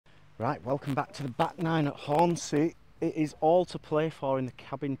Right, welcome back to the back nine at Hornsey. It is all to play for in the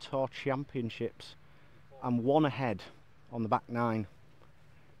Cabin Tour Championships. I'm one ahead on the back nine.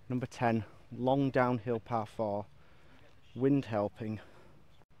 Number 10, long downhill par 4, wind helping.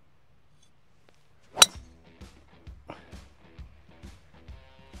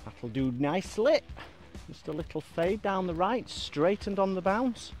 That'll do nicely. Just a little fade down the right, straightened on the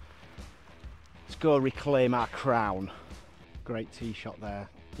bounce. Let's go reclaim our crown. Great tee shot there.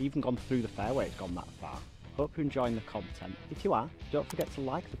 Even gone through the fairway, it's gone that far. Hope you're enjoying the content. If you are, don't forget to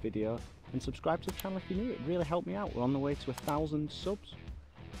like the video and subscribe to the channel if you're new. It really helped me out. We're on the way to 1,000 subs.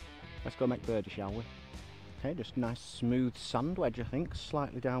 Let's go make birdie, shall we? Okay, just nice smooth sand wedge, I think,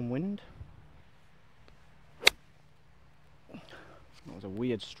 slightly downwind. That was a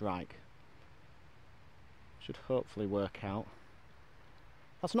weird strike. Should hopefully work out.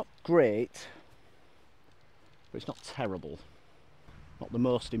 That's not great, but it's not terrible. Not the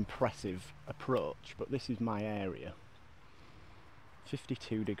most impressive approach, but this is my area.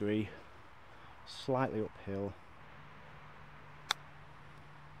 52 degree, slightly uphill.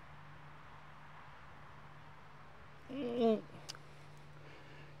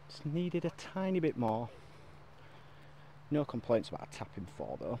 Just needed a tiny bit more. No complaints about a tapping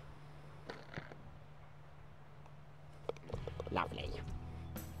 4 though. Lovely.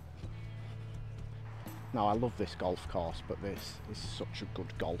 Now I love this golf course, but this is such a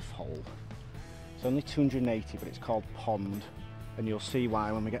good golf hole. It's only 280, but it's called Pond, and you'll see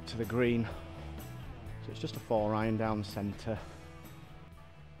why when we get to the green. So it's just a 4-iron down the centre.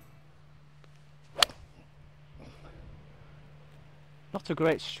 Not a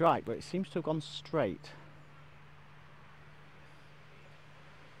great strike, but it seems to have gone straight.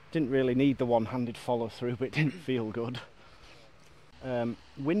 Didn't really need the one-handed follow through, but it didn't feel good.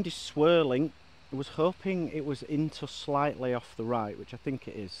 Wind is swirling. I was hoping it was into slightly off the right, which I think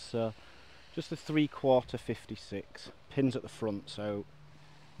it is. So just a 3/4 56. Pins at the front, so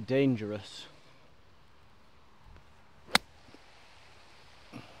dangerous.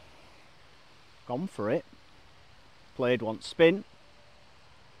 Gone for it. Played once. Spin.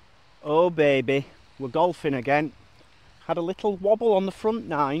 Oh baby, we're golfing again. Had a little wobble on the front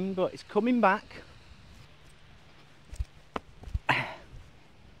nine, but it's coming back.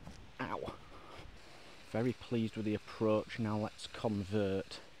 Ow. Very pleased with the approach. Now let's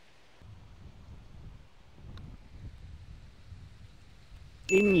convert.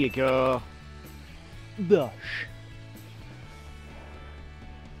 In you go. Bush.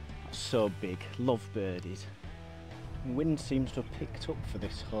 That's so big. Love birdies. Wind seems to have picked up for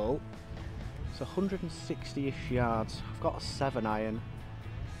this hole. It's 160-ish yards. I've got a 7-iron.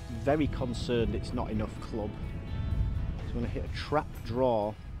 Very concerned it's not enough club. So I'm going to hit a trap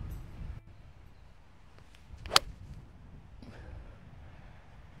draw.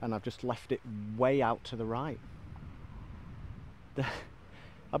 And I've just left it way out to the right.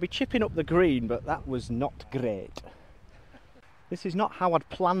 I'll be chipping up the green, but that was not great. This is not how I'd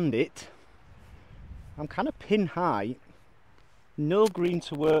planned it. I'm kind of pin high. No green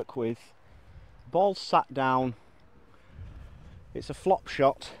to work with. Ball sat down. It's a flop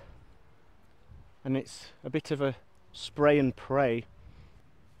shot. And it's a bit of a spray and pray.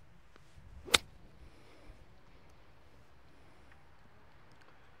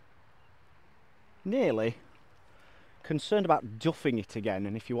 Nearly. Concerned about duffing it again,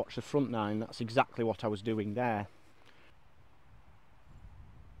 and if you watch the front nine, that's exactly what I was doing there.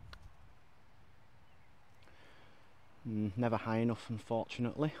 Never high enough,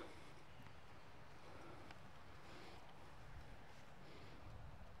 unfortunately.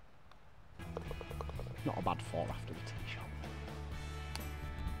 Not a bad fall after the tee shot.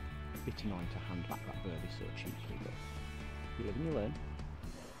 Bit annoying to hand back that birdie so cheaply, but you live and you learn.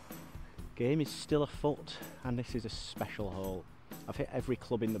 Game is still afoot, and this is a special hole. I've hit every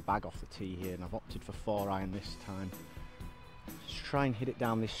club in the bag off the tee here, and I've opted for 4-iron this time. Let's try and hit it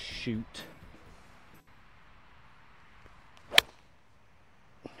down this chute.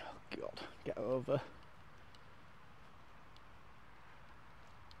 Oh God, get over.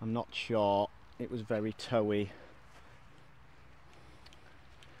 I'm not sure. It was very toey.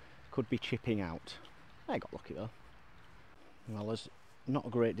 Could be chipping out. I got lucky though. Well, there's not a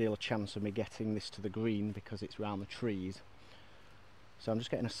great deal of chance of me getting this to the green because it's round the trees. So I'm just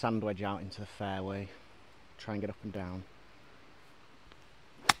getting a sand wedge out into the fairway. Try and get up and down.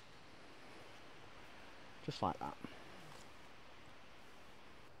 Just like that.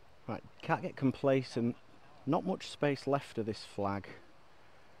 Right, can't get complacent. Not much space left of this flag.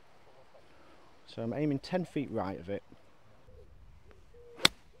 So I'm aiming 10 feet right of it.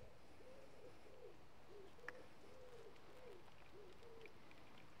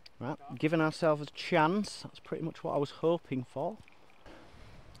 Right, giving ourselves a chance, that's pretty much what I was hoping for.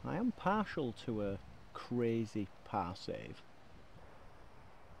 I am partial to a crazy par save.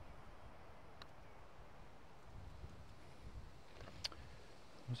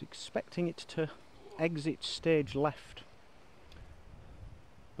 I was expecting it to exit stage left,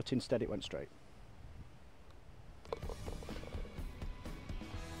 but instead it went straight. I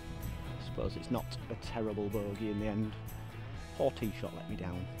suppose it's not a terrible bogey in the end. Poor tee shot let me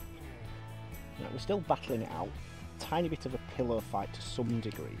down. Now, we're still battling it out. Tiny bit of a pillow fight to some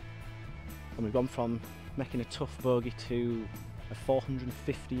degree. And we've gone from making a tough bogey to a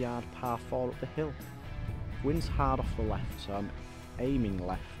 450 yard par 4 up the hill. Wind's hard off the left, so I'm aiming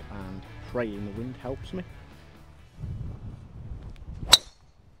left and praying the wind helps me.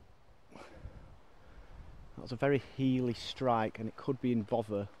 That was a very heely strike and it could be in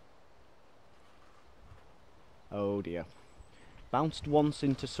bother. Oh dear. Bounced once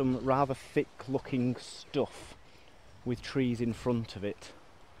into some rather thick looking stuff with trees in front of it.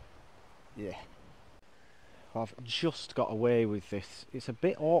 Yeah. I've just got away with this. It's a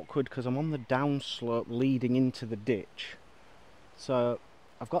bit awkward because I'm on the downslope leading into the ditch. So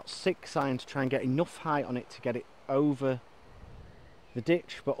I've got 6 iron to try and get enough height on it to get it over the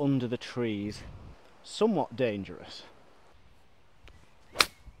ditch but under the trees. Somewhat dangerous.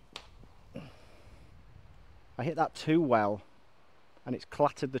 I hit that too well and it's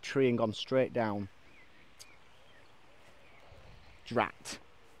clattered the tree and gone straight down. Drat.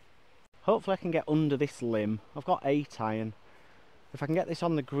 Hopefully I can get under this limb. I've got 8 iron. If I can get this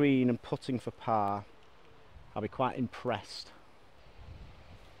on the green and putting for par, I'll be quite impressed.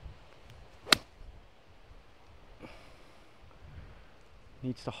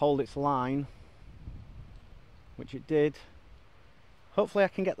 Needs to hold its line, which it did. Hopefully I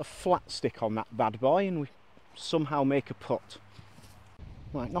can get the flat stick on that bad boy and we somehow make a putt.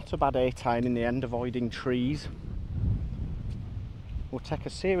 Right, not a bad 8 iron in the end, avoiding trees. We'll take a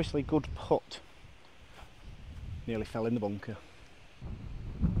seriously good putt. Nearly fell in the bunker.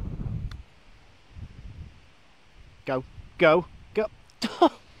 Go, go, go.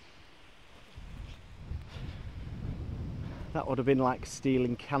 That would have been like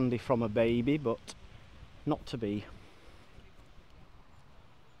stealing candy from a baby, but not to be.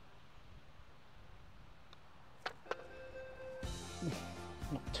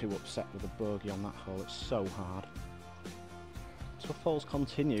 Not too upset with the bogey on that hole, it's so hard. Tough holes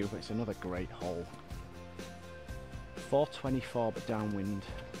continue, but it's another great hole. 424 but downwind.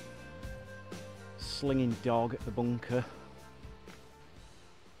 Slinging dog at the bunker.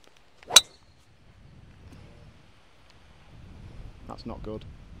 That's not good.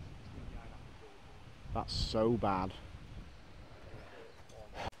 That's so bad.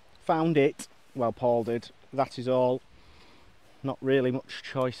 Found it. Well, Paul did. That is all. Not really much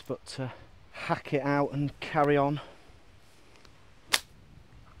choice but to hack it out and carry on.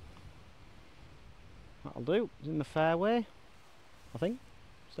 That'll do. It's in the fairway, I think.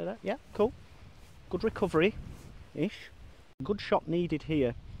 Stay there. Yeah, cool. Good recovery-ish. Good shot needed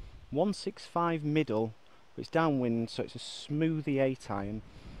here. 165 middle, but it's downwind, so it's a smoothie 8 iron.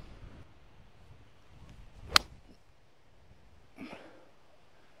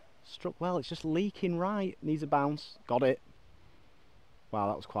 Struck well, it's just leaking right. Needs a bounce. Got it. Wow,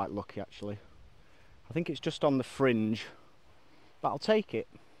 that was quite lucky actually. I think it's just on the fringe, but I'll take it.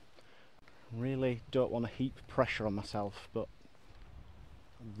 Really don't want to heap pressure on myself, but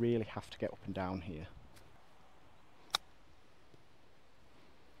I really have to get up and down here.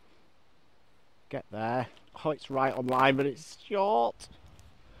 Get there. Oh, it's right on line, but it's short.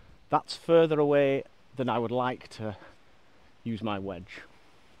 That's further away than I would like to use my wedge.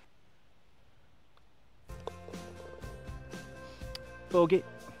 Bogey.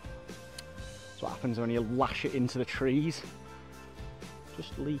 That's what happens when you lash it into the trees.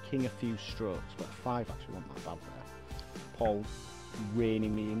 Just leaking a few strokes, but 5 actually wasn't that bad there. Paul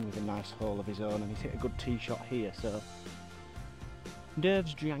reining me in with a nice hole of his own, and he's hit a good tee shot here, so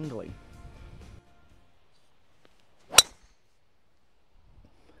nerves jangling.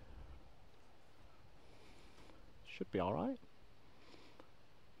 Should be alright.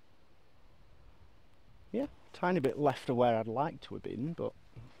 Yeah, tiny bit left of where I'd like to have been, but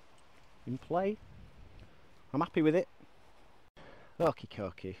in play. I'm happy with it. Okie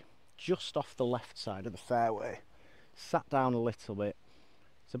dokie, just off the left side of the fairway. Sat down a little bit.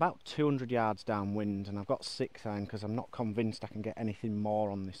 It's about 200 yards downwind and I've got 6 iron because I'm not convinced I can get anything more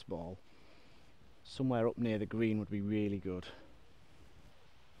on this ball. Somewhere up near the green would be really good.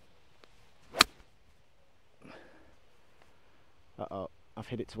 Uh-oh, I've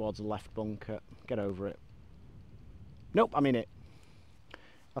hit it towards the left bunker. Get over it. Nope, I'm in it.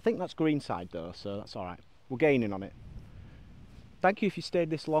 I think that's greenside though, so that's alright. We're gaining on it. Thank you if you stayed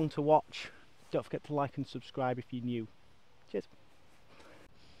this long to watch. Don't forget to like and subscribe if you're new. Cheers.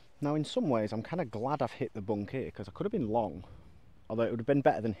 Now in some ways I'm kind of glad I've hit the bunk here, because I could have been long, although it would have been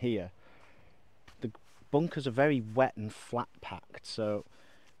better than here. The bunkers are very wet and flat packed, so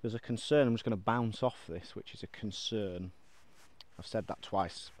there's a concern I'm just going to bounce off this, which is a concern. I've said that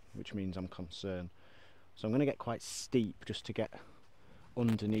twice, which means I'm concerned. So I'm going to get quite steep just to get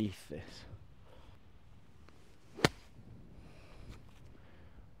underneath this.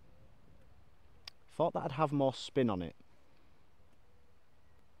 Thought that I'd have more spin on it.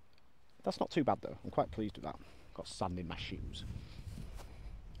 That's not too bad though, I'm quite pleased with that. Got sand in my shoes.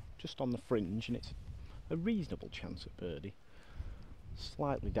 Just on the fringe, and it's a reasonable chance at birdie.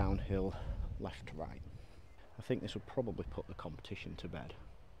 Slightly downhill, left to right. I think this would probably put the competition to bed.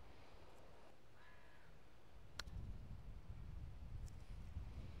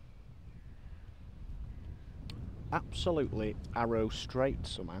 Absolutely arrow straight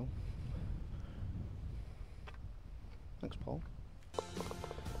somehow. Thanks, Paul.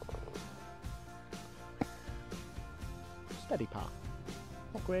 Steady par.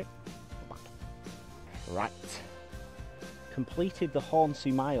 Not great. Not bad. Right. Completed the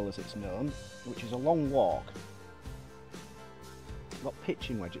Hornsey Mile as it's known, which is a long walk. Got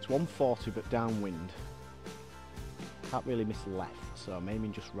pitching wedge. It's 140 but downwind. Can't really miss left, so I'm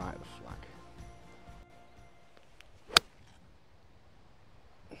aiming just right of the flag.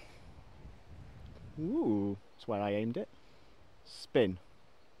 Ooh, that's where I aimed it. Spin.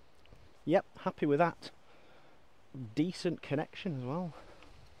 Yep, happy with that. Decent connection as well.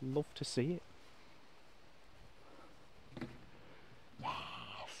 Love to see it.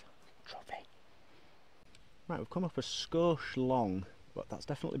 Yes, trophy. Right, we've come up a skosh long, but that's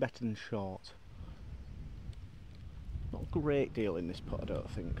definitely better than short. Not a great deal in this putt, I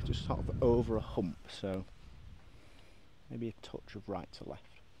don't think. Just sort of over a hump, so maybe a touch of right to left.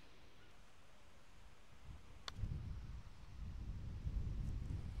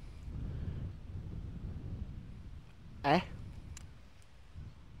 I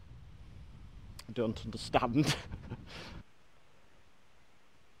don't understand.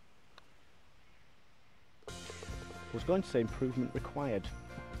 I was going to say improvement required,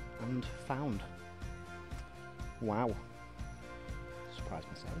 and found. Wow. Surprised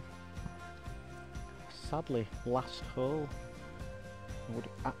myself. Sadly, last hole. I would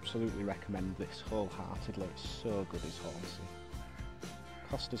absolutely recommend this wholeheartedly. It's so good, this Hornsey.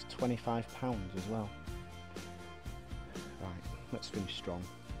 Cost us £25 as well. Right, let's finish strong.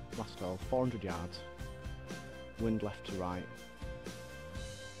 Last hole, 400 yards. Wind left to right.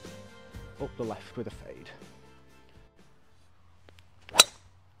 Up the left with a fade.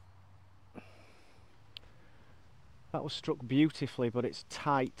 That was struck beautifully, but it's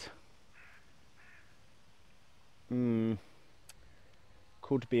tight. Could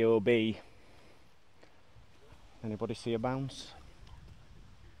be OB. Anybody see a bounce?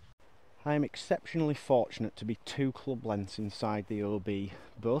 I am exceptionally fortunate to be 2 club lengths inside the OB.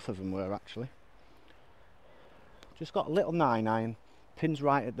 Both of them were actually. Just got a little 9-iron, pins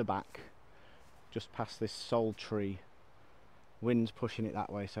right at the back, just past this sole tree. Wind's pushing it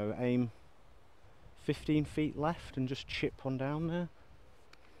that way, so aim 15 feet left and just chip on down there.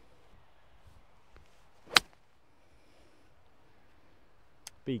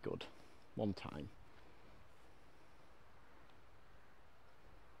 Be good. One time.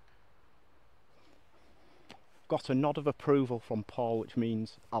 Got a nod of approval from Paul, which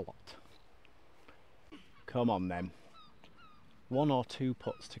means a lot. Come on then. 1 or 2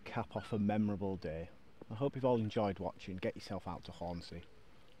 putts to cap off a memorable day. I hope you've all enjoyed watching. Get yourself out to Hornsey.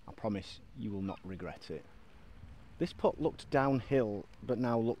 I promise you will not regret it. This putt looked downhill, but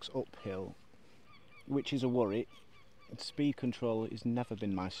now looks uphill, which is a worry. Speed control has never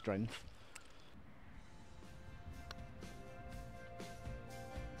been my strength.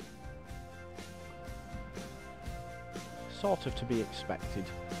 Sort of to be expected,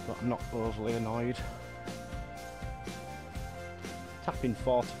 but I'm not overly annoyed. Tapping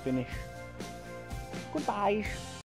 4 to finish. Goodbye.